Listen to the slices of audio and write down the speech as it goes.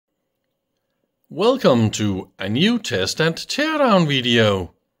Welcome to a new test and teardown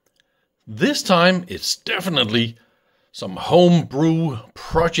video. This time it's definitely some homebrew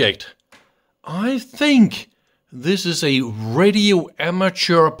project. I think this is a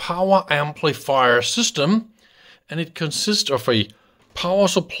radioamateur power amplifier system, and it consists of a power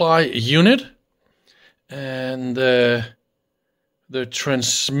supply unit and the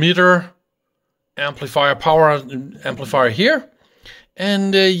transmitter amplifier, power amplifier here.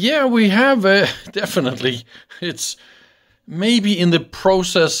 And yeah, we have definitely, it's maybe in the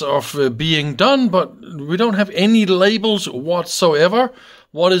process of being done, but we don't have any labels whatsoever.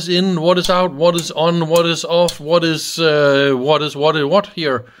 What is in, what is out, what is on, what is off, what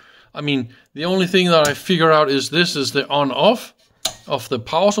here. I mean, the only thing that I figure out is this is the on-off of the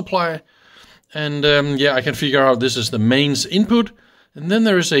power supply. And yeah, I can figure out this is the mains input. And then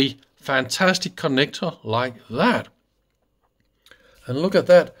there is a fantastic connector like that. And look at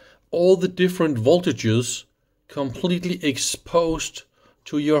that, all the different voltages completely exposed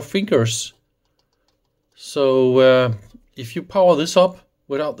to your fingers. So if you power this up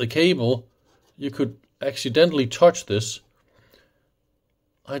without the cable, you could accidentally touch this.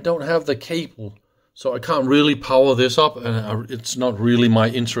 I don't have the cable, so I can't really power this up, and it's not really my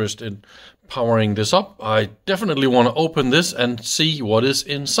interest in powering this up. I definitely want to open this and see what is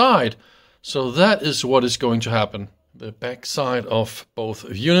inside. So that is what is going to happen. The back side of both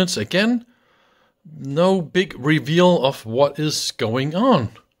units again. No big reveal of what is going on.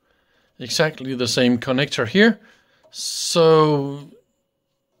 Exactly the same connector here. So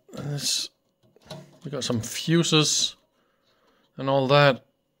we got some fuses and all that.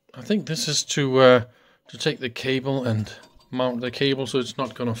 I think this is to take the cable and mount the cable so it's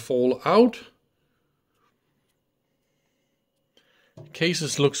not going to fall out.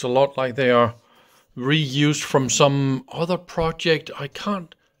 Cases looks a lot like they are reused from some other project. I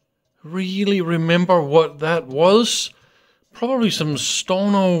can't really remember what that was. Probably some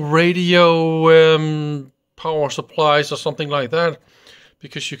Stono radio power supplies or something like that,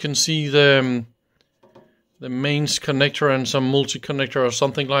 because you can see the mains connector and some multi-connector or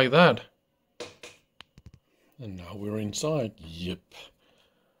something like that. And now we're inside. Yep.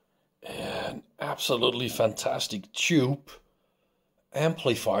 An absolutely fantastic tube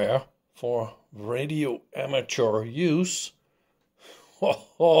amplifier for radio amateur use.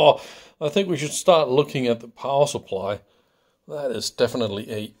 I think we should start looking at the power supply. That is definitely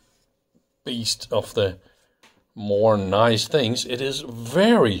a beast of the more nice things. It is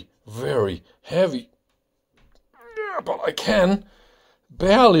very, very heavy. Yeah, but I can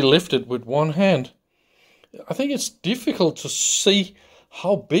barely lift it with one hand. I think it's difficult to see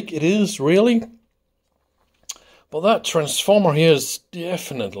how big it is, really. But that transformer here is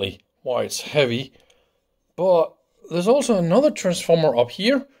definitely why it's heavy. But there's also another transformer up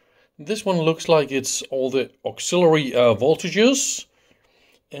here. This one looks like it's all the auxiliary voltages.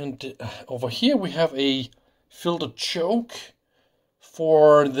 And over here we have a filter choke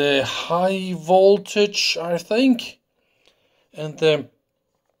for the high voltage, I think. And the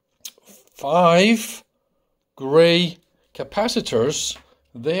 5 gray capacitors,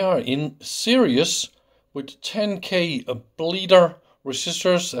 they are in series with 10K bleeder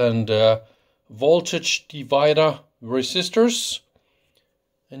resistors and voltage divider resistors.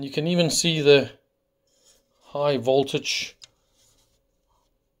 And you can even see the high voltage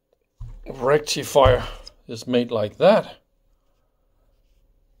rectifier is made like that.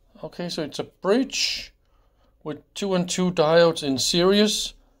 Okay, so it's a bridge with 2 and 2 diodes in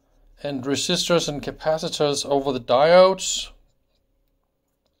series and resistors and capacitors over the diodes.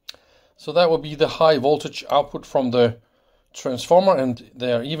 So that would be the high voltage output from the transformer, and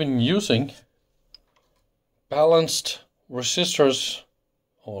they are even using balanced resistors.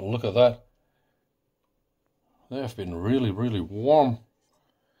 Oh, look at that. They have been really, really warm.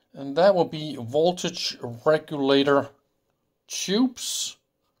 And that will be voltage regulator tubes,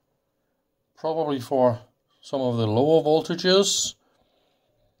 probably for some of the lower voltages.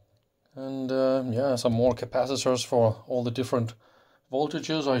 And yeah, some more capacitors for all the different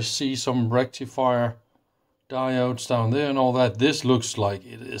voltages. I see some rectifier diodes down there and all that. This looks like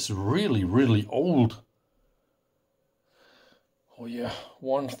it is really, really old. Oh yeah,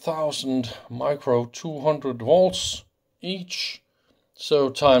 1000 micro, 200 volts each. So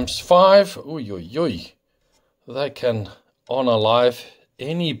times 5, that can unalive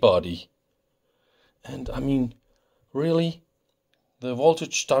anybody. And I mean, really, the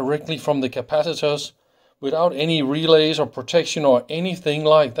voltage directly from the capacitors without any relays or protection or anything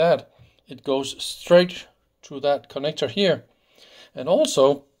like that. It goes straight to that connector here. And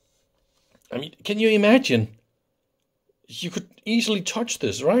also, I mean, can you imagine? You could easily touch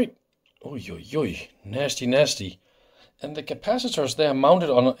this, right? Oy, oy, oy, nasty, nasty. And the capacitors, they are mounted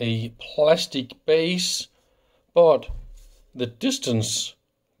on a plastic base, but the distance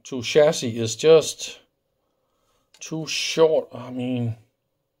to chassis is just too short. I mean,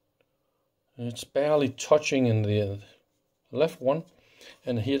 it's barely touching in the left one,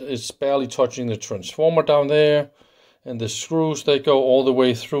 and here it's barely touching the transformer down there, and the screws, they go all the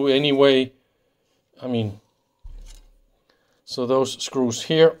way through anyway. I mean, so those screws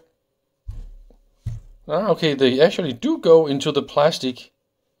here, okay, they actually do go into the plastic,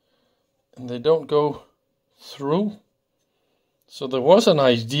 and they don't go through. So there was an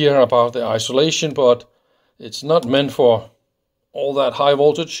idea about the isolation, but it's not meant for all that high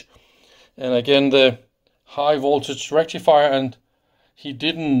voltage. And again, the high voltage rectifier, and he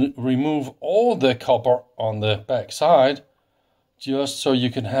didn't remove all the copper on the back side, just so you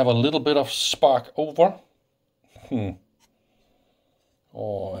can have a little bit of spark over.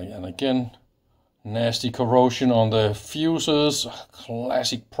 Oh, and again, nasty corrosion on the fuses,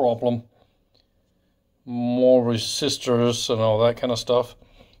 classic problem. More resistors and all that kind of stuff.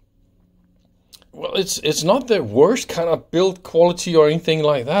 Well, it's not the worst kind of build quality or anything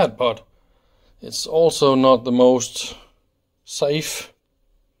like that, but it's also not the most safe.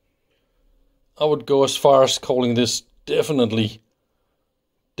 I would go as far as calling this definitely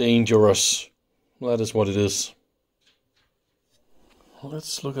dangerous. That is what it is.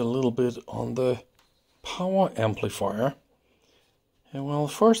 Let's look a little bit on the power amplifier. And well,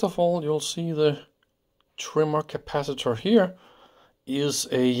 first of all, you'll see the trimmer capacitor here is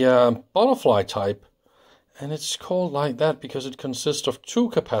a butterfly type, and it's called like that because it consists of two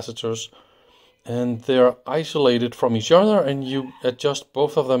capacitors, and they're isolated from each other, and you adjust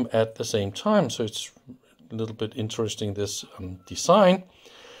both of them at the same time. So it's a little bit interesting, this design.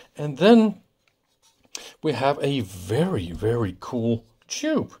 And then we have a very, very cool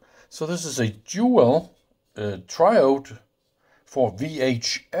tube. So this is a dual triode for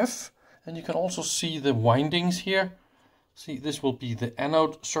VHF, and you can also see the windings here. See, this will be the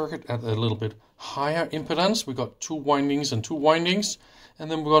anode circuit at a little bit higher impedance. We got two windings and two windings,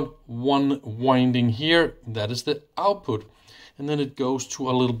 and then we got one winding here. That is the output, and then it goes to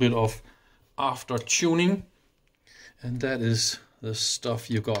a little bit of after tuning, and that is the stuff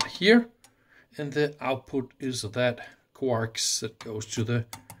you got here. And the output is that quarks that goes to the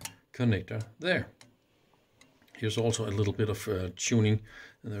connector there. Here's also a little bit of tuning,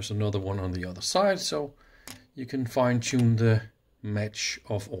 and there's another one on the other side, so you can fine-tune the match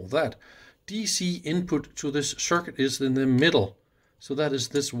of all that. DC input to this circuit is in the middle, so that is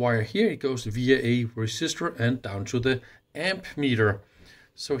this wire here. It goes via a resistor and down to the amp meter.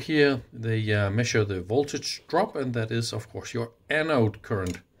 So here they measure the voltage drop, and that is of course your anode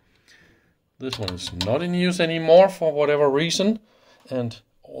current. This one is not in use anymore for whatever reason, and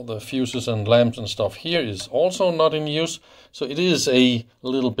all the fuses and lamps and stuff here is also not in use. So it is a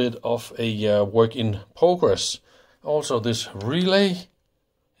little bit of a work in progress. Also, this relay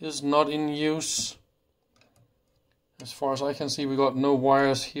is not in use. As far as I can see, we got no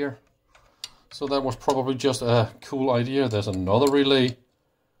wires here. So that was probably just a cool idea. There's another relay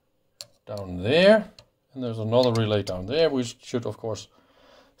down there, and there's another relay down there. We should, of course,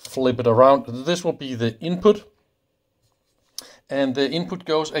 flip it around. This will be the input, and the input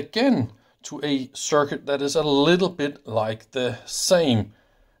goes again to a circuit that is a little bit like the same.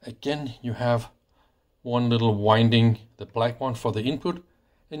 Again, you have one little winding, the black one for the input,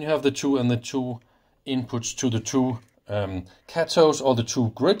 and you have the two inputs to the two cathodes or the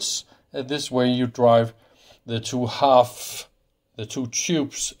two grids. This way you drive the two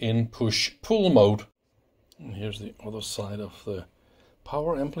tubes in push-pull mode. And here's the other side of the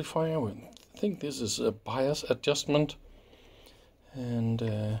power amplifier. I think this is a bias adjustment,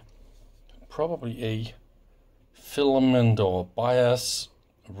 and probably a filament or bias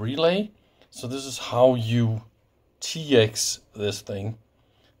relay. So this is how you TX this thing,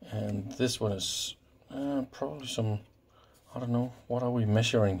 and this one is probably some, I don't know, what are we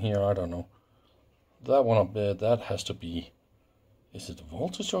measuring here? I don't know. That one up there, that has to be, is it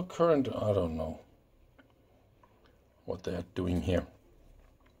voltage or current? I don't know what they're doing here.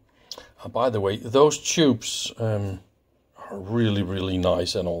 By the way, those tubes are really, really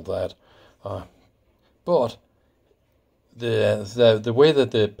nice and all that, but the way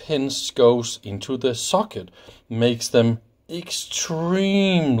that the pins goes into the socket makes them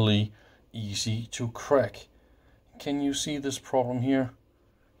extremely easy to crack. Can you see this problem here?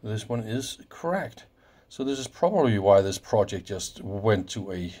 This one is cracked. So this is probably why this project just went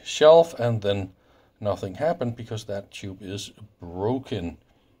to a shelf and then nothing happened, because that tube is broken.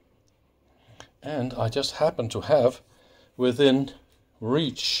 And I just happen to have within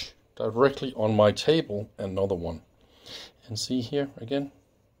reach directly on my table another one. And see here again,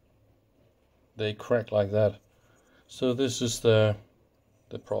 they crack like that. So this is the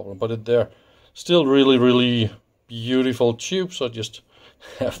problem, but they're still really beautiful tubes. I just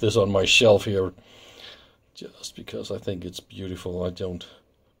have this on my shelf here just because I think it's beautiful. I don't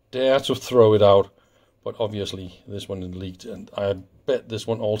dare to throw it out, but obviously this one is leaked, and I bet this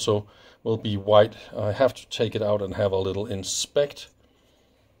one also will be white. I have to take it out and have a little inspect.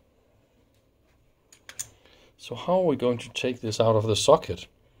 So how are we going to take this out of the socket?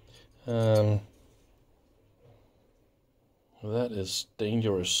 That is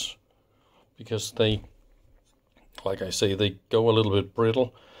dangerous, because they, like I say, they go a little bit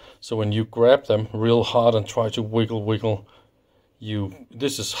brittle. So when you grab them real hard and try to wiggle,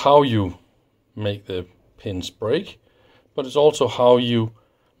 this is how you make the pins break, but it's also how you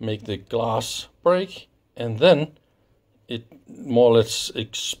make the glass break, and then it more or less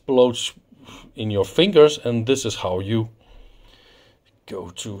explodes in your fingers, and this is how you go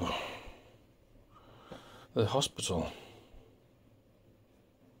to the hospital.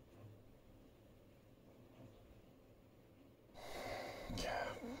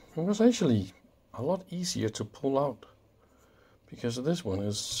 It was actually a lot easier to pull out, because this one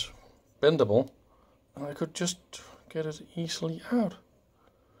is bendable and I could just get it easily out.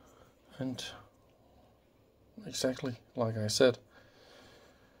 And exactly like I said,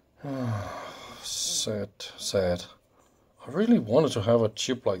 sad. I really wanted to have a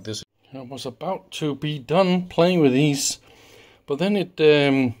tube like this. I was about to be done playing with these, but then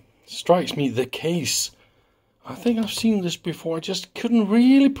it strikes me, the case. I think I've seen this before, I just couldn't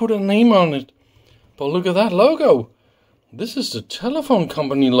really put a name on it. But look at that logo. This is the telephone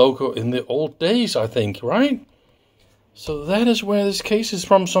company logo in the old days, I think, right? So that is where this case is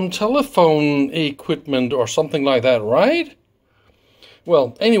from, some telephone equipment or something like that, right?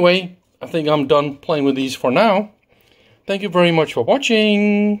 Well, anyway, I think I'm done playing with these for now. Thank you very much for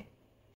watching.